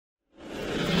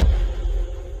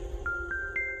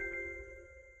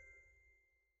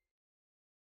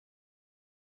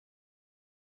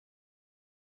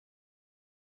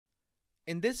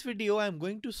In this video, I am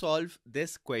going to solve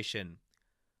this question.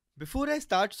 Before I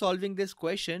start solving this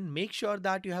question, make sure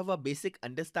that you have a basic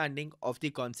understanding of the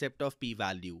concept of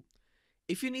p-value.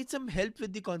 If you need some help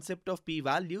with the concept of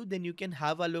p-value, then you can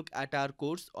have a look at our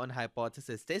course on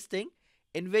hypothesis testing,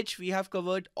 in which we have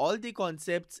covered all the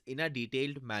concepts in a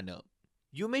detailed manner.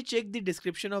 You may check the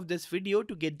description of this video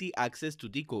to get the access to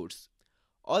the course.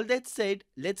 All that said,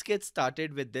 let's get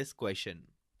started with this question.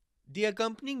 The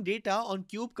accompanying data on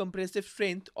cube compressive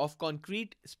strength of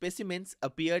concrete specimens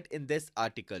appeared in this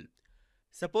article.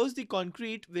 Suppose the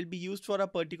concrete will be used for a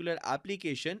particular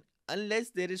application unless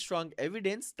there is strong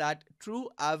evidence that true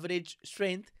average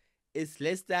strength is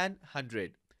less than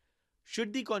 100.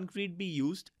 Should the concrete be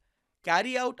used?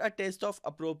 Carry out a test of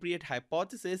appropriate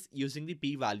hypothesis using the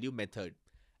p-value method.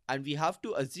 And we have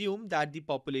to assume that the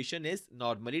population is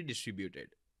normally distributed.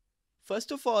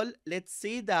 First of all, let's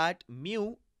say that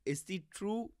mu is the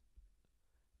true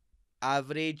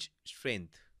average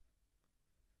strength.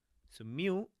 So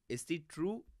mu is the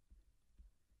true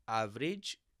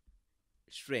average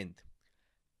strength.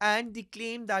 And the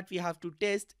claim that we have to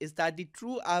test is that the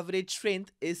true average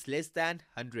strength is less than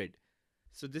 100.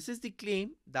 So this is the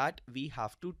claim that we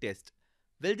have to test.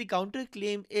 Well, the counter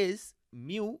claim is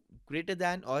mu greater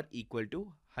than or equal to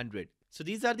 100. So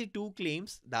these are the two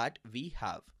claims that we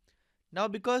have. Now,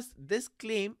 because this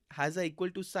claim has an equal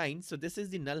to sign, so this is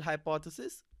the null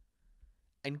hypothesis,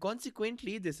 and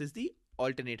consequently this is the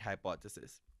alternate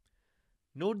hypothesis.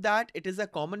 Note that it is a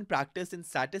common practice in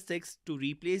statistics to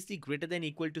replace the greater than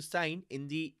equal to sign in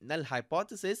the null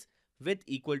hypothesis with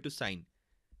equal to sign.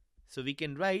 So we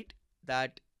can write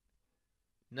that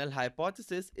null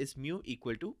hypothesis is mu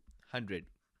equal to 100.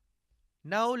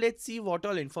 Now let's see what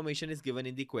all information is given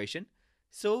in the question.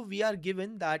 So we are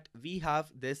given that we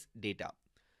have this data.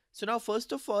 So now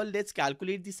first of all, let's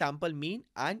calculate the sample mean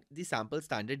and the sample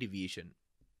standard deviation.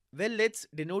 Well, let's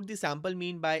denote the sample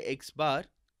mean by x bar.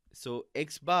 So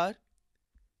x bar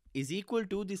is equal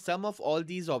to the sum of all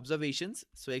these observations.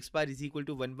 So x bar is equal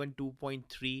to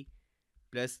 112.3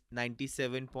 plus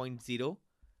 97.0,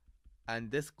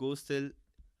 and this goes till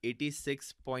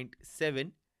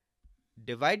 86.7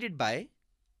 divided by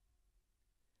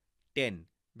 10.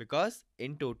 Because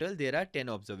in total there are 10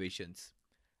 observations,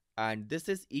 and this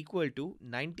is equal to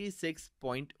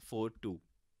 96.42.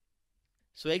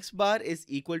 So x bar is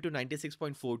equal to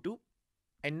 96.42,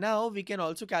 and now we can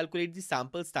also calculate the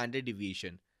sample standard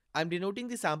deviation. I'm denoting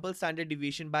the sample standard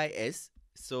deviation by s.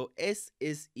 So s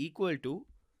is equal to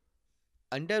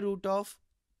under root of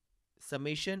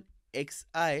summation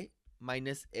xi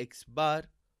minus x bar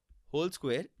whole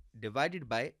square divided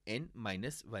by n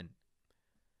minus 1.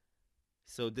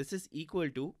 So this is equal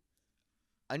to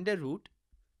under root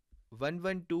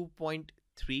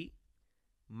 112.3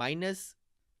 minus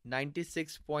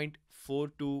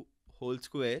 96.42 whole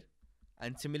square,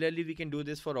 and similarly we can do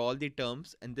this for all the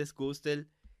terms, and this goes till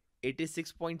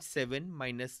 86.7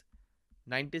 minus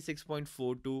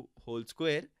 96.42 whole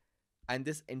square, and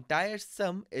this entire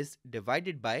sum is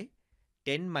divided by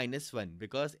 10 minus 1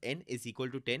 because n is equal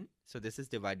to 10, so this is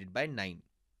divided by 9.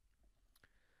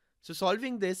 So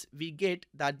solving this, we get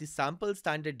that the sample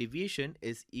standard deviation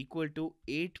is equal to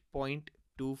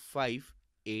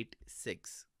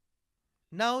 8.2586.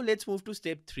 Now let's move to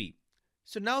step 3.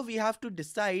 So now we have to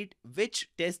decide which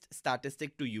test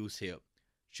statistic to use here.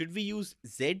 Should we use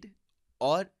Z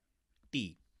or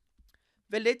T?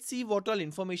 Well, let's see what all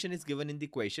information is given in the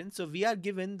question. So we are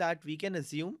given that we can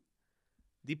assume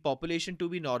the population to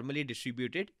be normally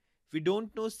distributed. We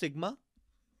don't know sigma.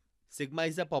 Sigma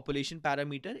is the population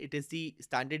parameter. It is the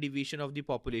standard deviation of the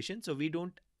population. So we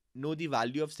don't know the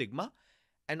value of sigma.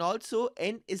 And also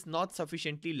n is not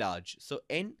sufficiently large. So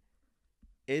n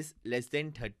is less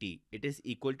than 30. It is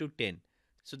equal to 10.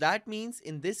 So that means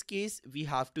in this case we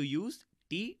have to use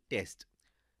t test.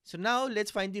 So now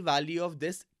let's find the value of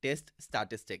this test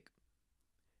statistic.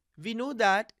 We know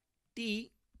that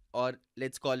t, or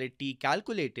let's call it t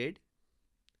calculated.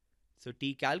 So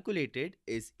t calculated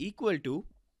is equal to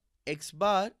x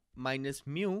bar minus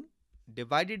mu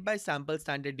divided by sample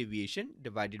standard deviation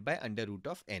divided by under root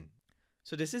of n.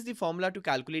 So this is the formula to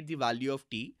calculate the value of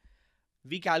t.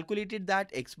 We calculated that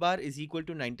x bar is equal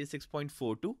to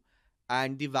 96.42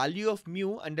 and the value of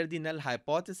mu under the null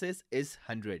hypothesis is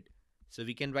 100. So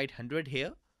we can write 100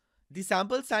 here. The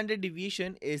sample standard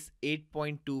deviation is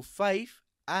 8.25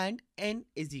 and n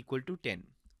is equal to 10.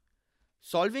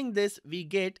 Solving this, we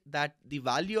get that the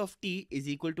value of t is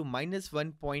equal to minus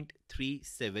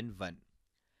 1.371.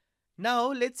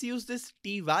 Now let's use this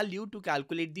t value to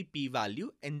calculate the p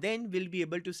value, and then we'll be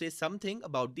able to say something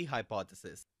about the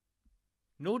hypothesis.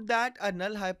 Note that our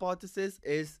null hypothesis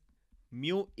is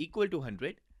mu equal to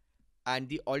 100, and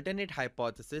the alternate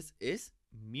hypothesis is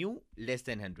mu less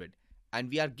than 100, and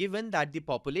we are given that the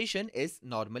population is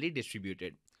normally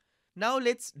distributed. Now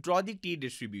let's draw the t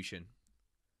distribution.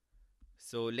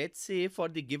 So let's say for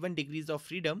the given degrees of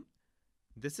freedom,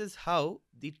 this is how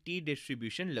the t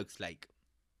distribution looks like.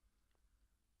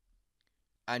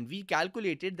 And we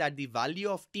calculated that the value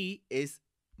of t is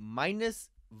minus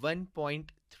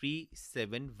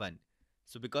 1.371.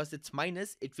 So because it's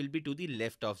minus, it will be to the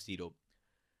left of 0.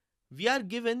 We are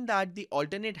given that the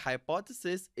alternate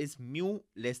hypothesis is mu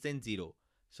less than 0.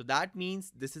 So that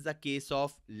means this is a case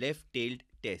of left-tailed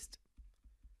test.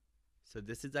 So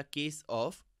this is a case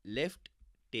of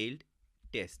left-tailed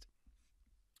test.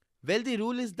 Well, the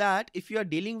rule is that if you are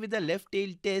dealing with a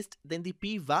left-tailed test, then the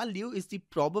p-value is the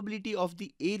probability of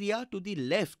the area to the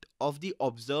left of the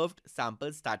observed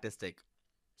sample statistic.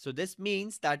 So this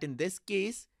means that in this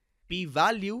case,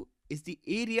 p-value is the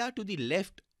area to the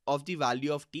left of the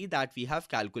value of t that we have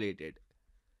calculated.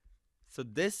 So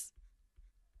this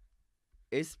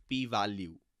is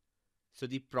p-value. So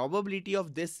the probability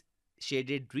of this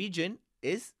shaded region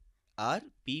is our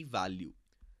p-value.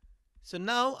 So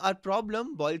now our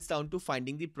problem boils down to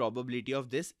finding the probability of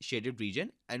this shaded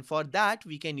region, and for that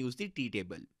we can use the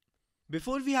t-table.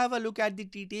 Before we have a look at the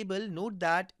t-table, note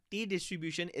that t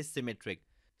distribution is symmetric.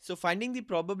 So finding the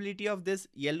probability of this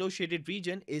yellow shaded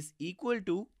region is equal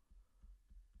to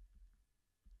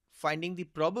finding the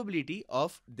probability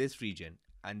of this region,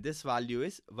 and this value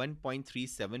is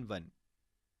 1.371.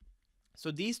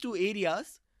 So these two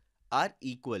areas are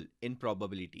equal in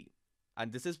probability,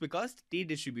 and this is because t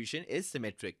distribution is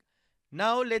symmetric.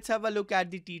 Now let's have a look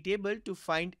at the t-table to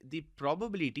find the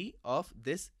probability of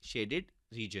this shaded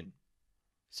region.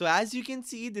 So as you can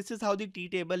see, this is how the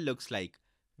t-table looks like.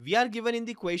 We are given in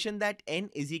the question that n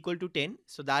is equal to 10,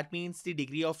 so that means the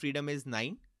degree of freedom is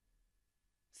 9.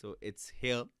 So it's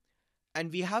here.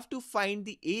 And we have to find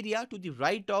the area to the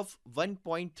right of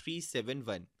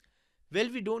 1.371.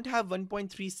 Well, we don't have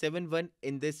 1.371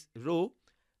 in this row,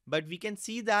 but we can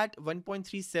see that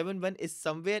 1.371 is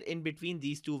somewhere in between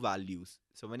these two values.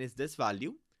 So one is this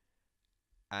value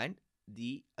and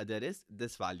the other is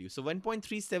this value. So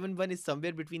 1.371 is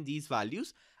somewhere between these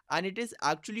values, and it is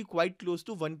actually quite close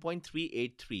to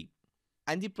 1.383.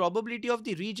 And the probability of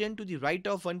the region to the right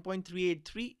of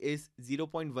 1.383 is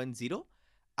 0.10.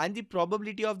 And the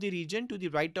probability of the region to the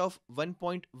right of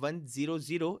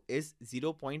 1.100 is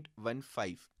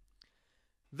 0.15.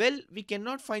 Well, we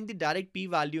cannot find the direct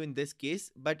p-value in this case,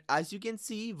 but as you can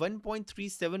see,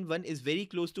 1.371 is very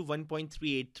close to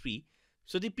 1.383.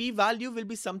 So the p-value will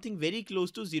be something very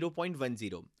close to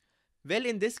 0.10. Well,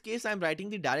 in this case, I'm writing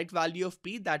the direct value of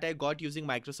p that I got using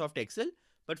Microsoft Excel.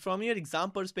 But from your exam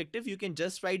perspective, you can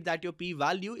just write that your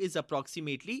p-value is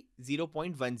approximately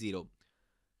 0.10.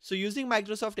 So using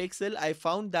Microsoft Excel, I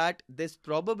found that this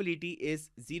probability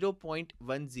is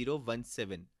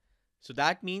 0.1017. So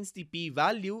that means the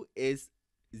p-value is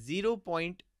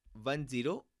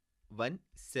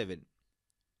 0.1017.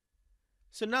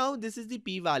 So now this is the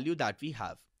p-value that we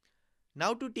have.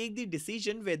 Now to take the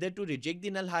decision whether to reject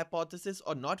the null hypothesis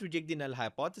or not reject the null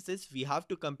hypothesis, we have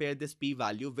to compare this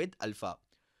p-value with alpha.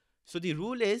 So the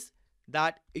rule is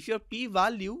that if your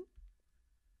p-value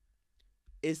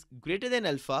is greater than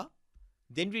alpha,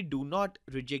 then we do not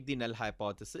reject the null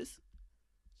hypothesis.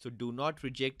 So do not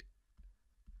reject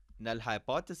null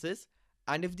hypothesis.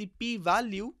 And if the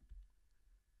p-value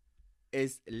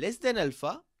is less than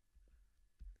alpha,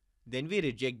 then we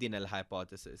reject the null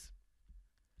hypothesis.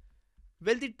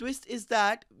 Well, the twist is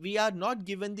that we are not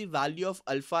given the value of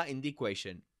alpha in the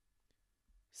question.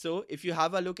 So if you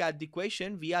have a look at the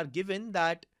question, we are given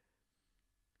that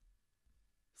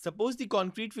suppose the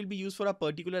concrete will be used for a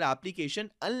particular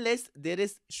application unless there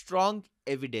is strong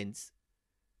evidence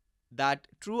that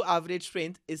true average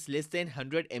strength is less than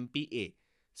 100 MPa.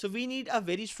 So we need a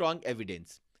very strong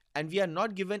evidence, and we are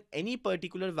not given any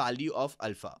particular value of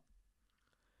alpha.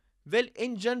 Well,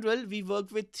 in general, we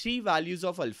work with three values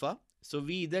of alpha. So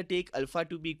we either take alpha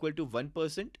to be equal to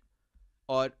 1%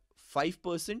 or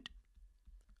 5%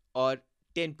 or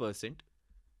 10%.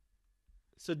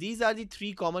 So these are the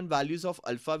three common values of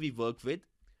alpha we work with.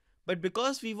 But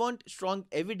because we want strong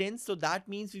evidence, so that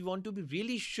means we want to be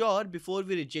really sure before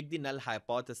we reject the null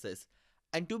hypothesis.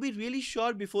 And to be really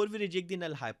sure before we reject the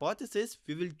null hypothesis,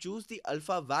 we will choose the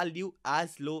alpha value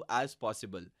as low as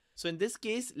possible. So in this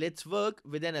case, let's work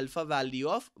with an alpha value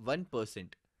of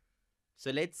 1%. So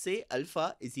let's say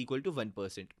alpha is equal to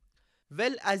 1%.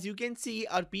 Well, as you can see,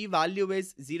 our p-value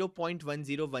is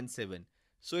 0.1017.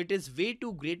 So it is way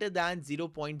too greater than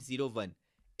 0.01.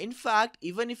 In fact,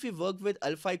 even if we work with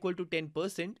alpha equal to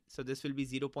 10%, so this will be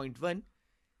 0.1,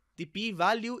 the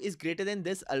p-value is greater than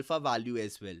this alpha value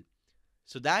as well.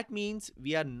 So that means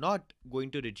we are not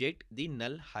going to reject the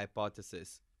null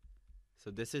hypothesis. So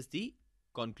this is the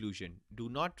conclusion. Do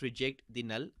not reject the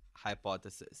null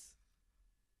hypothesis.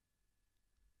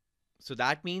 So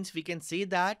that means we can say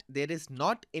that there is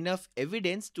not enough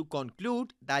evidence to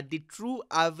conclude that the true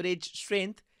average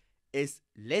strength is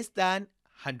less than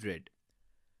 100.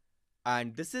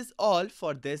 And this is all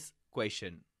for this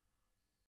question.